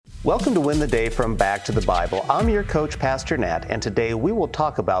Welcome to Win the Day from Back to the Bible. I'm your coach, Pastor Nat, and today we will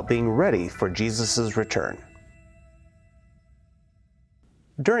talk about being ready for Jesus' return.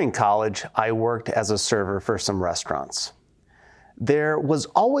 During college, I worked as a server for some restaurants. There was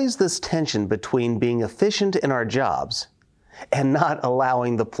always this tension between being efficient in our jobs and not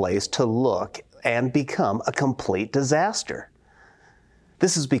allowing the place to look and become a complete disaster.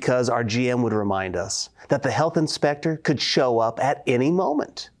 This is because our GM would remind us that the health inspector could show up at any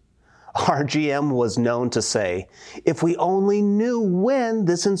moment. Our GM was known to say, if we only knew when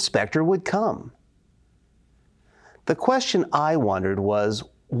this inspector would come. The question I wondered was,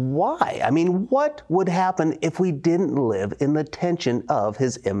 why? What would happen if we didn't live in the tension of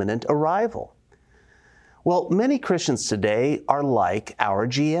his imminent arrival? Well, many Christians today are like our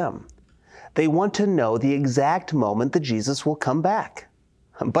GM. They want to know the exact moment that Jesus will come back.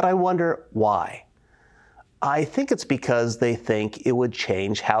 But I wonder why. I think it's because they think it would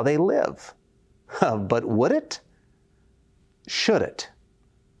change how they live. But would it? Should it?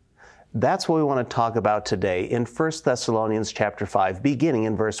 That's what we want to talk about today in 1 Thessalonians chapter 5, beginning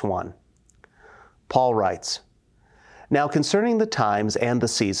in verse 1. Paul writes, "Now concerning the times and the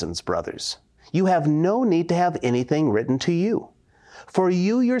seasons, brothers, you have no need to have anything written to you, for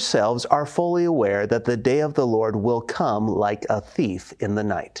you yourselves are fully aware that the day of the Lord will come like a thief in the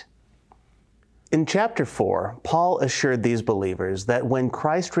night." In chapter 4, Paul assured these believers that when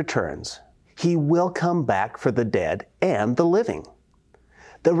Christ returns, he will come back for the dead and the living.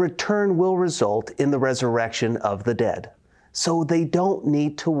 The return will result in the resurrection of the dead, so they don't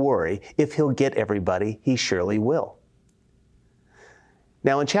need to worry if he'll get everybody. He surely will.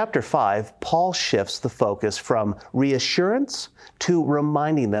 Now in chapter 5, Paul shifts the focus from reassurance to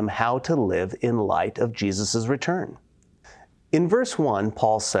reminding them how to live in light of Jesus' return. In verse 1,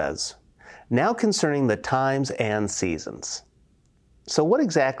 Paul says, "Now concerning the times and seasons." So what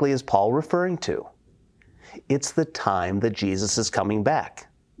exactly is Paul referring to? It's the time that Jesus is coming back.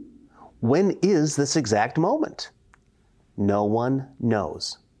 When is this exact moment? No one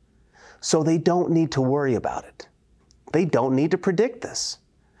knows. So they don't need to worry about it. They don't need to predict this.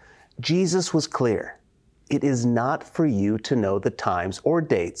 Jesus was clear. It is not for you to know the times or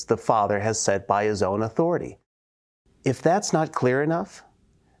dates the Father has set by his own authority. If that's not clear enough,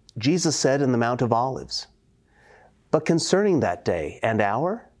 Jesus said in the Mount of Olives, "But concerning that day and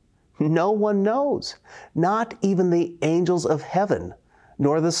hour, no one knows, not even the angels of heaven,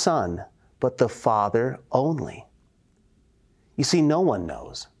 nor the Son, but the Father only." You see, no one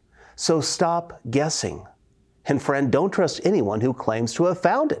knows. So stop guessing. And friend, don't trust anyone who claims to have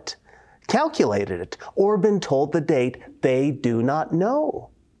found it, calculated it, or been told the date they do not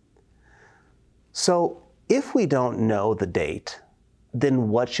know. So if we don't know the date, then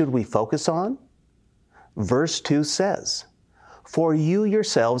what should we focus on? Verse 2 says, "For you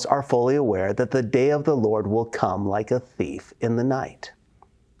yourselves are fully aware that the day of the Lord will come like a thief in the night."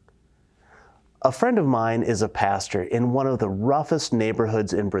 A friend of mine is a pastor in one of the roughest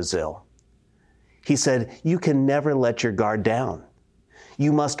neighborhoods in Brazil. He said, "You can never let your guard down.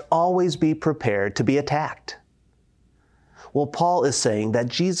 You must always be prepared to be attacked." Well, Paul is saying that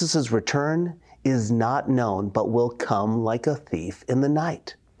Jesus' return is not known, but will come like a thief in the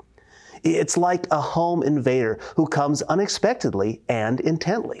night. It's like a home invader who comes unexpectedly and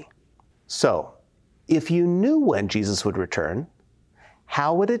intently. So, if you knew when Jesus would return,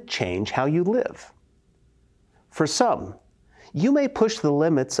 how would it change how you live? For some, you may push the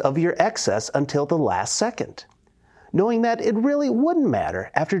limits of your excess until the last second, knowing that it really wouldn't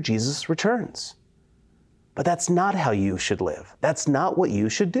matter after Jesus returns. But that's not how you should live. That's not what you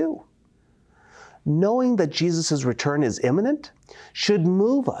should do. Knowing that Jesus' return is imminent should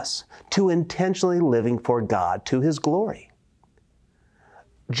move us to intentionally living for God to his glory.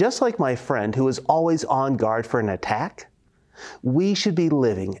 Just like my friend who is always on guard for an attack, we should be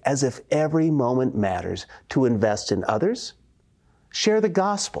living as if every moment matters to invest in others, share the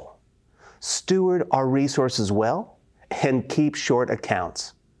gospel, steward our resources well, and keep short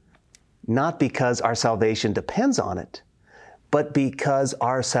accounts. Not because our salvation depends on it, but because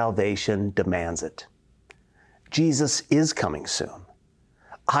our salvation demands it. Jesus is coming soon.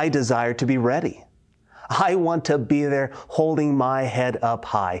 I desire to be ready. I want to be there holding my head up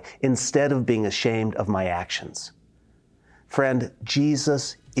high instead of being ashamed of my actions. Friend,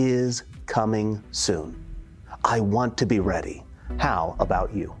 Jesus is coming soon. I want to be ready. How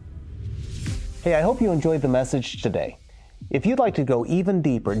about you? Hey, I hope you enjoyed the message today. If you'd like to go even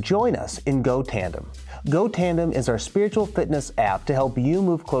deeper, join us in Go Tandem. Go Tandem is our spiritual fitness app to help you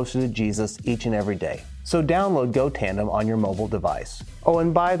move closer to Jesus each and every day. So download Go Tandem on your mobile device. Oh,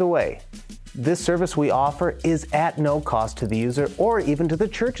 and by the way, This service we offer is at no cost to the user or even to the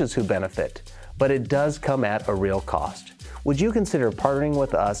churches who benefit, but it does come at a real cost. Would you consider partnering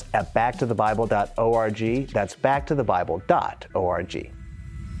with us at backtothebible.org? That's backtothebible.org.